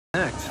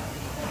Hey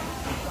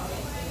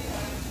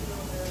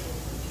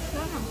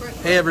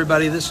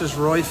everybody, this is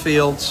Roy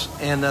Fields,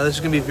 and this is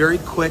going to be very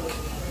quick.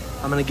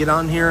 I'm going to get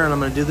on here and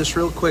I'm going to do this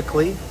real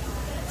quickly.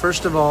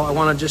 First of all, I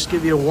want to just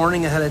give you a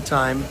warning ahead of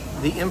time.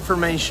 The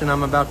information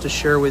I'm about to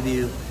share with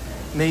you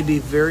may be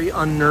very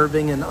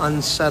unnerving and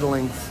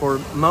unsettling for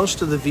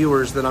most of the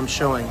viewers that I'm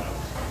showing.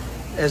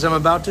 As I'm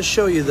about to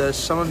show you this,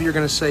 some of you are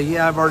going to say,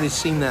 yeah, I've already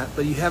seen that,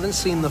 but you haven't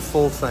seen the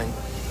full thing.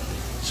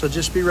 So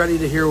just be ready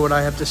to hear what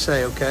I have to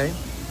say, okay?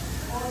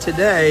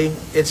 Today,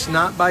 it's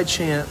not by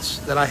chance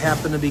that I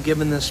happen to be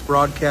given this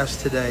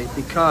broadcast today,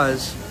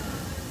 because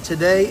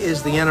today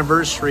is the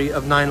anniversary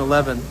of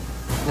 9/11.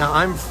 Now,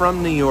 I'm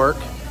from New York.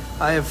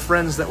 I have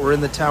friends that were in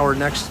the tower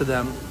next to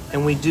them,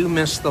 and we do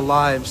miss the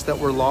lives that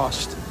were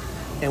lost,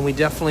 and we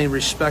definitely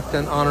respect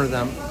and honor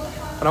them.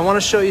 But I want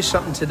to show you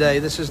something today.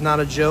 This is not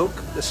a joke.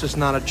 This is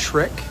not a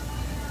trick.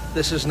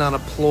 This is not a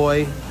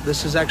ploy.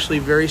 This is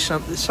actually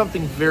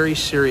something very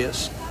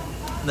serious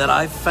that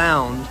I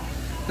found.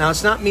 Now,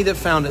 it's not me that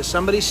found it.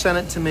 Somebody sent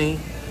it to me.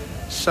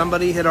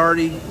 Somebody had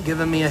already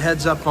given me a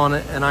heads up on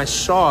it, and I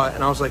saw it,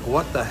 and I was like,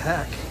 what the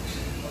heck?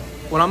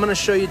 What I'm going to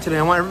show you today,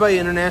 I want everybody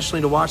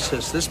internationally to watch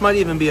this. This might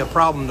even be a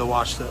problem to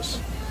watch this.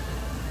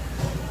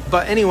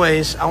 But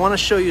anyways, I want to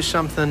show you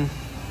something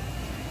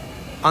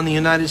on the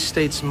United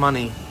States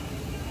money.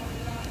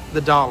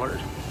 The dollar.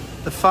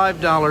 The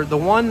 $5, the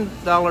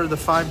 $1, the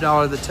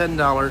 $5, the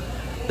 $10,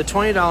 the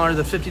 $20,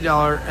 the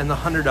 $50, and the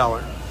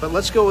 $100. But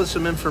let's go with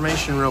some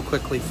information real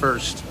quickly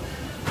first.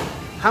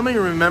 How many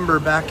remember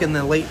back in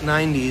the late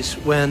 90s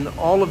when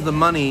all of the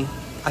money,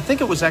 I think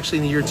it was actually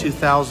in the year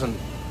 2000,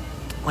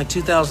 like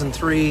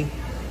 2003,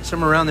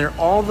 somewhere around there,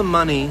 all the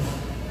money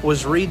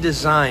was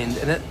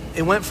redesigned, and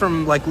it went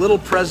from like little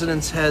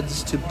president's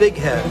heads to big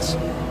heads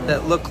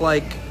that look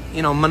like,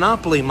 you know,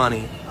 Monopoly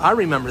money. I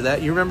remember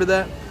that. You remember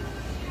that?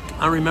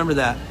 I remember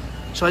that.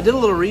 So I did a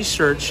little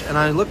research and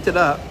I looked it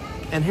up,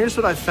 and here's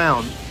what I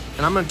found.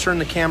 And I'm going to turn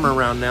the camera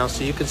around now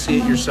so you can see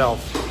it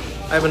yourself.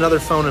 I have another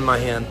phone in my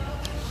hand.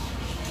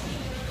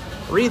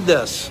 Read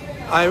this.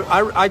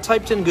 I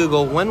typed in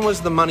Google, when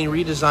was the money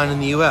redesigned in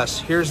the U.S.?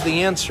 Here's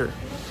the answer.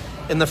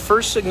 In the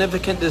first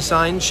significant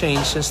design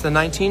change since the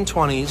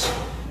 1920s,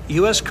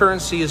 U.S.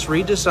 currency is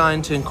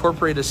redesigned to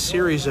incorporate a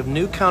series of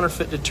new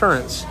counterfeit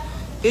deterrents.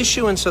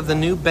 Issuance of the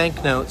new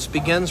banknotes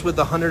begins with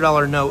the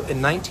 $100 note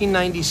in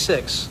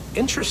 1996.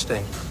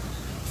 Interesting.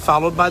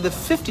 Followed by the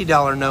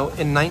 $50 note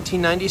in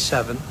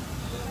 1997,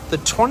 the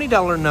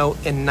 $20 note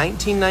in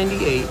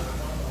 1998,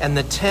 and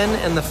the $10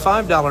 and the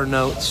 $5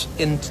 notes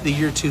in the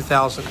year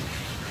 2000.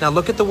 Now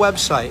look at the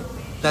website.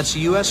 That's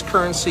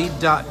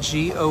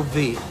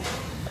uscurrency.gov.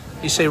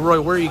 You say, Roy,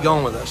 where are you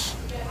going with this?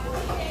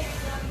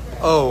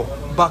 Oh,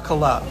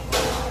 buckle up.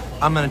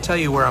 I'm going to tell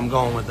you where I'm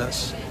going with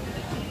this.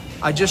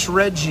 I just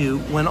read you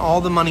when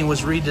all the money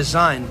was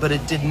redesigned, but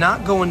it did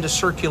not go into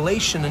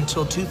circulation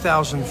until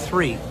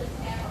 2003.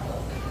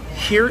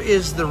 Here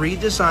is the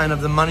redesign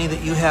of the money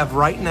that you have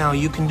right now.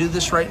 You can do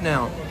this right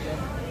now.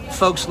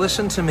 Folks,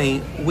 listen to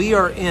me. We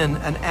are in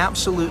an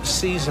absolute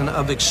season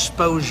of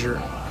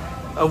exposure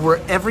of where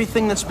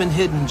everything that's been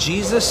hidden,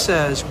 Jesus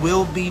says,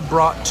 will be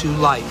brought to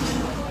light.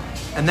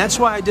 And that's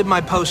why I did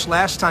my post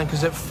last time,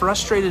 because it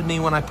frustrated me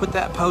when I put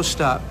that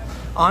post up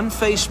on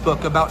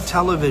Facebook about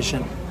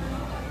television.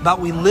 About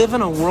we live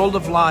in a world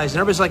of lies. And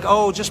everybody's like,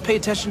 oh, just pay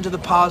attention to the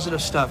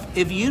positive stuff.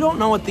 If you don't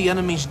know what the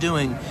enemy's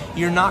doing,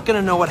 you're not going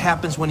to know what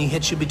happens when he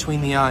hits you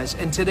between the eyes.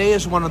 And today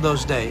is one of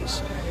those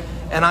days.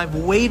 And I've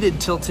waited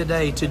till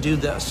today to do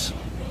this.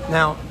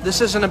 Now,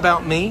 this isn't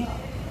about me.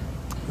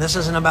 This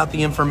isn't about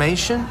the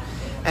information.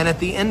 And at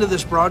the end of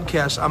this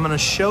broadcast, I'm going to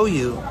show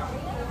you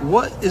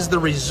what is the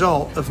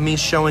result of me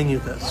showing you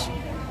this.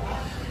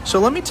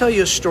 So let me tell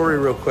you a story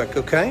real quick,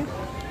 okay?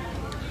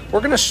 We're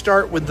going to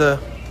start with the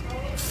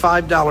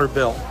 $5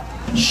 bill,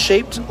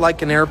 shaped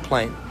like an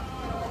airplane.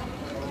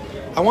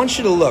 I want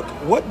you to look.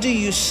 What do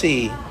you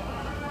see?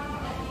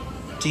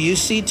 Do you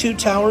see two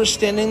towers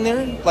standing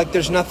there like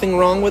there's nothing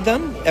wrong with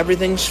them?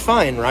 Everything's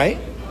fine, right?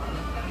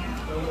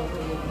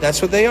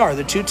 That's what they are.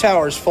 The two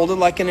towers folded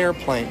like an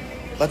airplane.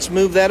 Let's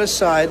move that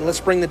aside.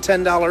 Let's bring the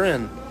 $10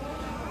 in.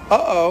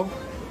 Uh-oh.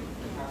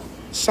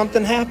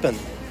 Something happened.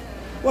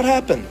 What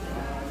happened?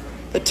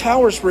 The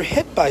towers were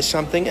hit by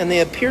something and they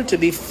appeared to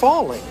be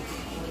falling.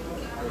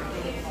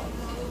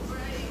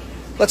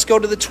 Let's go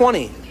to the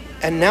 20,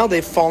 and now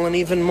they've fallen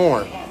even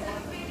more.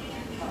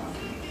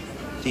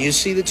 Do you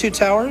see the two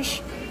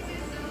towers?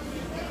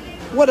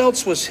 What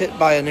else was hit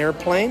by an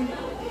airplane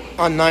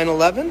on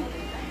 9/11?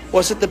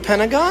 Was it the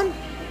Pentagon?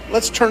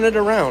 Let's turn it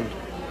around.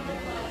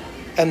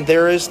 And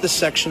there is the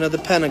section of the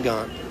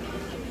Pentagon.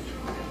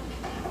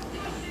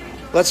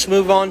 Let's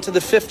move on to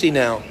the 50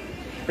 now.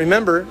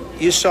 Remember,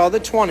 you saw the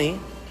 20.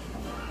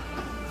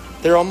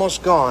 They're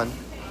almost gone.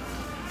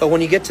 But when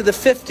you get to the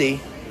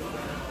 50,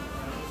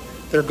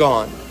 they're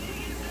gone.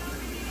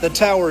 The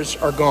towers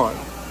are gone.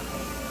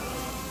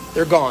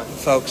 They're gone,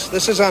 folks.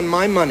 This is on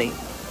my money.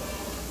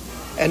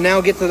 And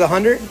now get to the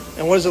 100,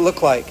 and what does it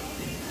look like?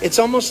 It's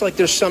almost like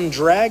there's some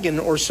dragon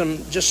or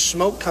some just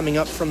smoke coming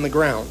up from the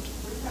ground.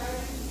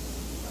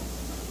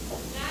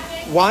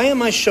 Why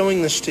am I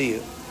showing this to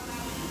you?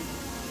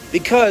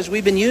 Because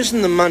we've been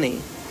using the money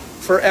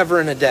forever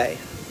and a day.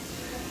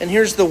 And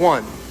here's the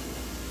one.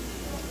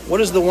 What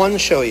does the one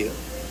show you?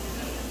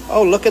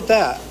 Oh, look at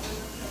that.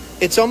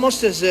 It's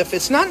almost as if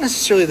it's not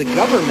necessarily the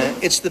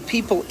government, it's the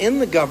people in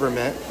the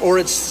government, or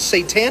it's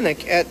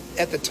satanic at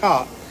the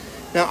top.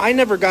 Now, I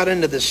never got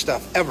into this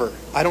stuff, ever.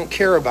 I don't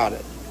care about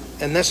it.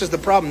 And this is the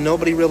problem.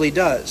 Nobody really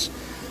does.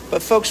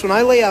 But folks, when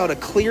I lay out a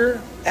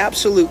clear,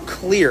 absolute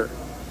clear,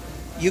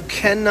 you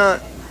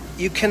cannot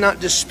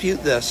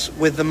dispute this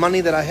with the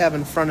money that I have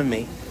in front of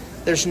me.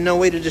 There's no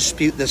way to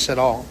dispute this at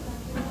all.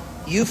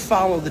 You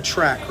follow the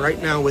track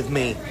right now with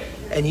me,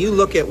 and you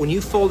look at when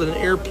you fold an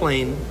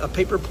airplane, a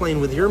paper plane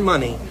with your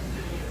money,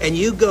 and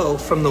you go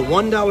from the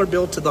 $1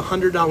 bill to the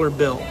 $100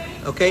 bill,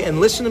 okay? And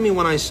listen to me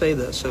when I say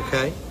this,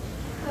 okay?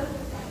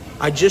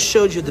 I just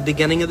showed you at the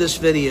beginning of this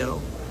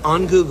video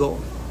on Google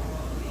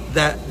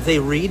that they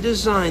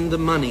redesigned the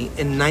money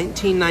in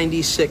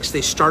 1996.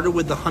 They started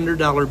with the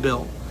 $100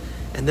 bill,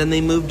 and then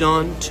they moved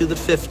on to the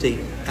 50,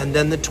 and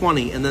then the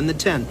 20, and then the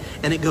 10.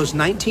 And it goes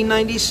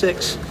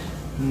 1996,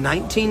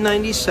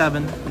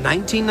 1997,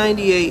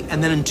 1998,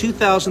 and then in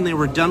 2000 they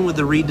were done with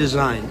the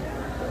redesign.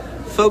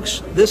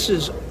 Folks, this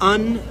is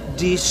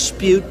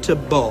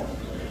undisputable.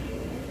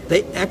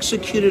 They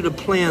executed a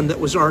plan that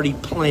was already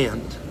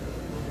planned.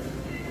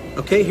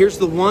 Okay, here's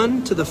the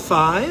 1 to the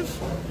 5.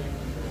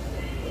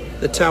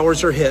 The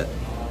towers are hit.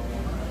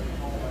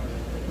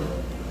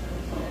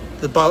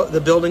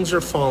 The buildings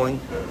are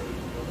falling.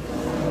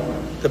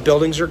 The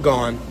buildings are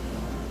gone.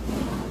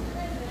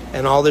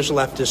 And all there's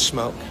left is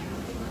smoke.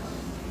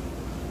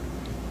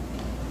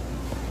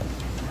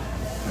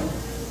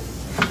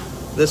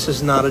 This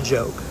is not a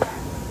joke.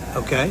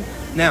 Okay?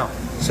 Now,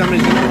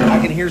 I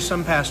can hear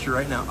some pastor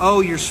right now.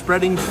 Oh, you're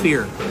spreading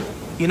fear.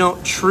 You know,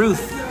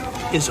 truth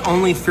is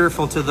only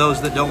fearful to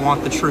those that don't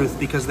want the truth,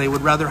 because they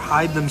would rather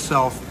hide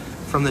themselves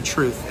from the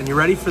truth. And you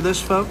ready for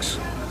this, folks?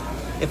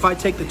 If I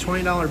take the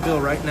 $20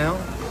 bill right now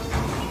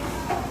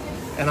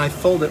and I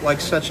fold it like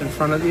such in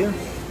front of you,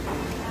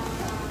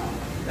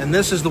 and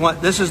this is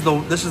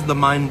the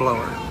mind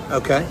blower,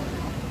 okay?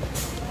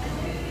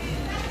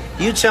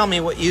 You tell me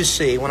what you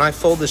see when I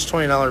fold this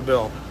 $20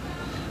 bill.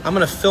 I'm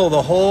going to fill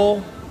the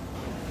whole,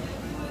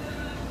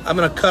 I'm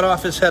going to cut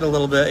off his head a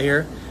little bit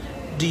here.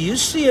 Do you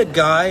see a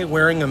guy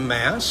wearing a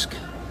mask?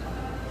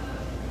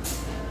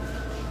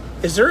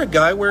 Is there a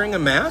guy wearing a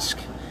mask?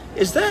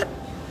 Is that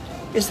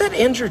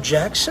Andrew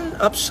Jackson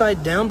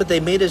upside down, but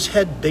they made his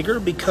head bigger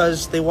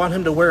because they want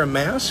him to wear a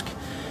mask?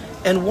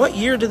 And what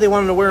year did they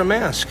want him to wear a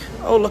mask?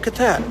 Oh, look at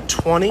that.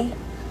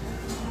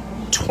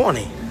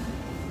 2020.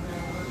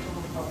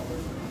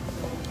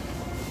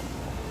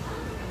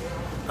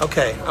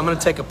 Okay, I'm going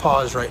to take a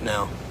pause right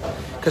now,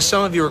 because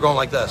some of you are going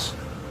like this.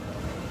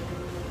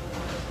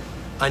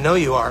 I know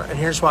you are, and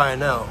here's why I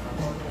know.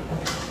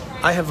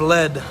 I have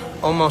led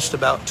almost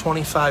about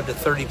 25 to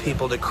 30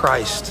 people to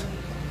Christ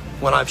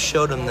when I've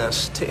showed them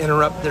this to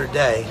interrupt their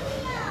day.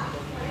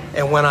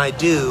 And when I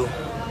do,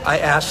 I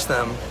ask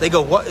them, they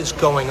go, what is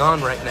going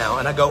on right now?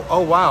 And I go,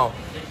 oh, wow,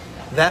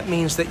 that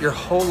means that your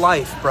whole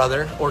life,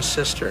 brother or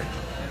sister,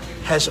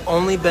 has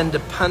only been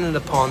dependent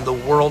upon the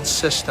world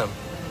system.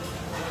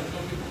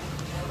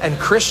 And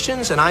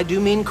Christians, and I do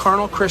mean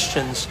carnal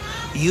Christians,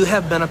 you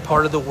have been a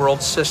part of the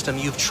world system.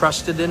 You've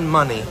trusted in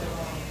money.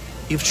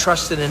 You've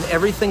trusted in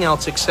everything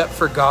else except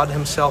for God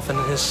himself and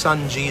his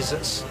son,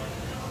 Jesus.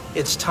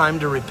 It's time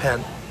to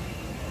repent.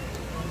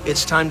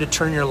 It's time to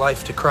turn your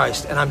life to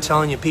Christ. And I'm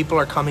telling you, people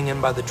are coming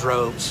in by the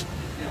droves.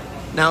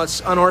 Now,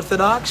 it's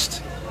unorthodox.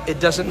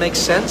 It doesn't make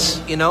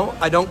sense. You know,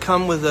 I don't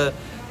come with the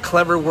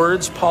clever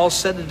words Paul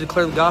said to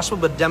declare the gospel,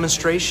 but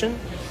demonstration.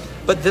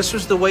 But this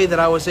was the way that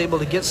I was able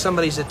to get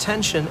somebody's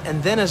attention.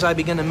 And then as I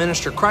began to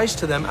minister Christ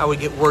to them, I would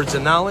get words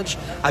of knowledge.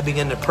 I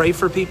began to pray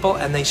for people,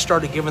 and they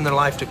started giving their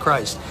life to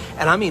Christ.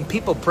 And I mean,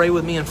 people pray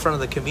with me in front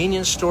of the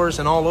convenience stores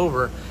and all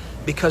over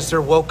because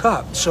they're woke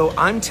up. So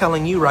I'm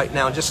telling you right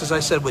now, just as I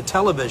said with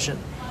television,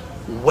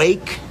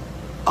 wake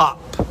up.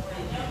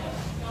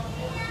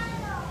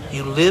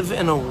 You live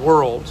in a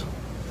world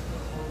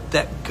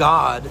that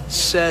God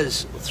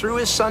says through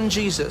his son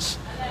Jesus,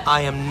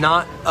 I am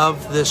not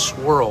of this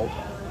world.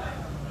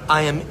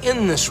 I am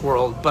in this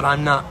world, but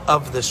I'm not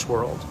of this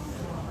world.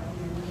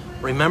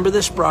 Remember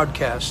this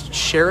broadcast.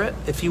 Share it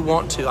if you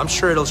want to. I'm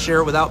sure it'll share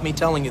it without me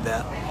telling you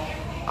that.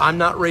 I'm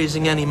not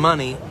raising any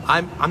money.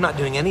 I'm not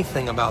doing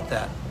anything about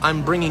that.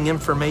 I'm bringing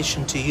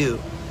information to you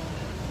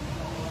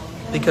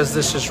because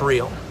this is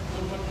real.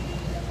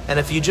 And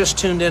if you just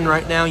tuned in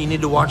right now, you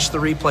need to watch the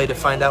replay to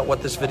find out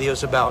what this video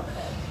is about.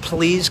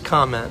 Please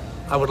comment.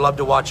 I would love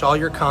to watch all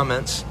your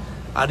comments.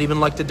 I'd even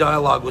like to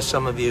dialogue with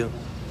some of you.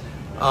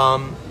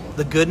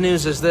 The good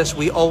news is this: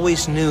 we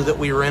always knew that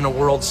we were in a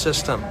world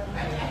system.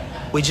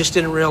 We just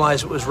didn't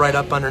realize it was right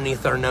up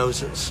underneath our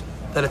noses,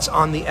 that it's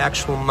on the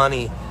actual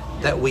money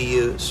that we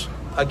use.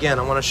 Again,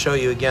 I want to show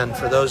you again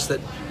for those that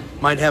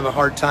might have a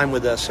hard time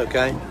with this,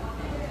 okay?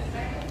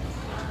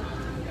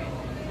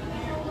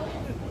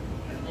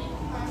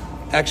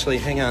 Actually,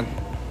 hang on.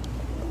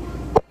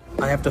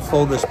 I have to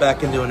fold this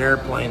back into an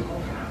airplane.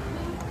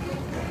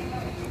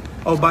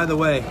 Oh, by the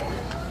way,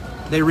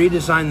 they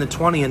redesigned the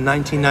 20 in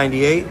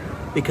 1998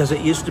 because it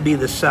used to be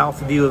the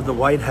south view of the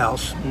White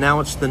House.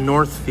 Now it's the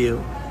north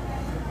view.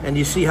 And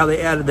you see how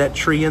they added that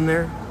tree in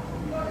there?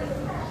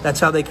 That's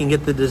how they can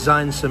get the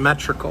design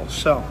symmetrical.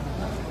 So,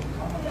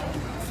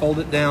 fold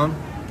it down.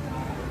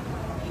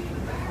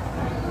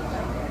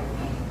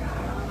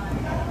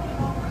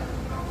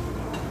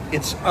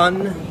 It's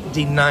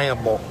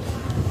undeniable.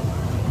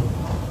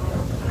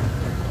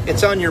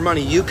 It's on your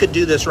money. You could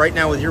do this right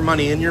now with your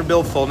money in your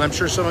billfold, and I'm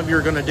sure some of you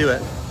are going to do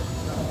it.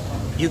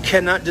 You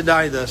cannot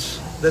deny this.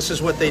 This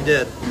is what they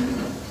did.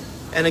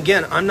 And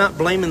again, I'm not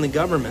blaming the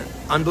government.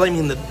 I'm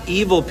blaming the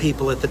evil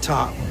people at the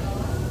top.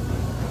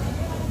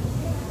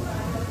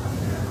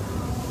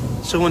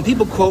 So when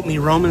people quote me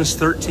Romans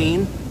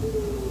 13,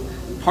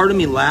 part of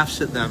me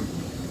laughs at them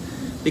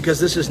because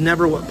this is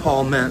never what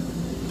Paul meant.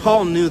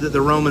 Paul knew that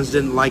the Romans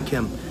didn't like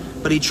him,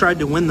 but he tried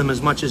to win them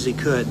as much as he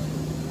could.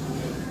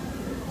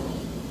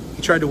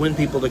 He tried to win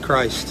people to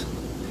Christ.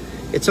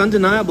 It's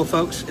undeniable,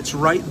 folks. It's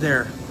right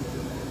there.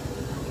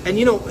 And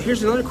you know,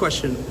 here's another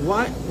question.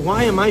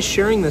 Why am I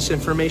sharing this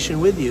information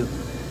with you?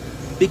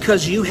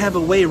 Because you have a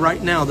way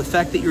right now, the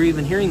fact that you're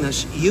even hearing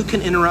this, you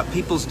can interrupt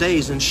people's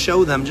days and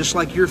show them, just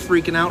like you're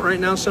freaking out right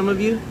now, some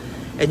of you,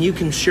 and you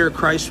can share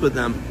Christ with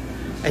them,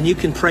 and you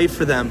can pray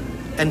for them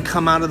and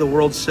come out of the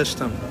world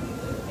system.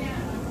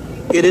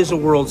 It is a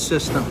world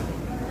system.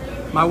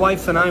 My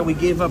wife and I, we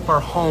gave up our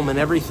home and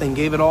everything,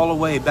 gave it all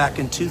away back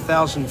in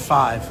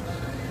 2005.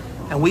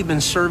 And we've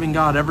been serving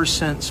God ever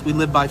since. We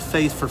lived by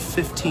faith for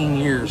 15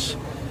 years.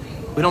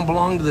 We don't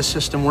belong to the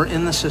system. We're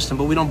in the system,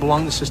 but we don't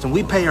belong to the system.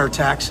 We pay our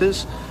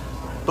taxes,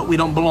 but we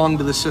don't belong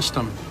to the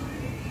system.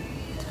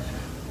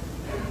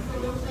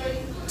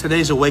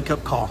 Today's a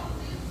wake-up call.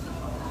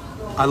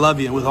 I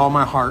love you with all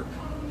my heart.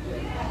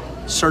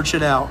 Search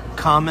it out.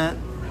 Comment.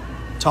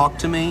 Talk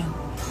to me.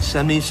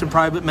 Send me some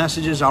private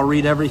messages. I'll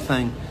read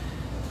everything.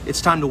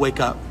 It's time to wake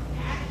up.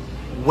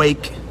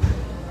 Wake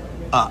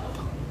up.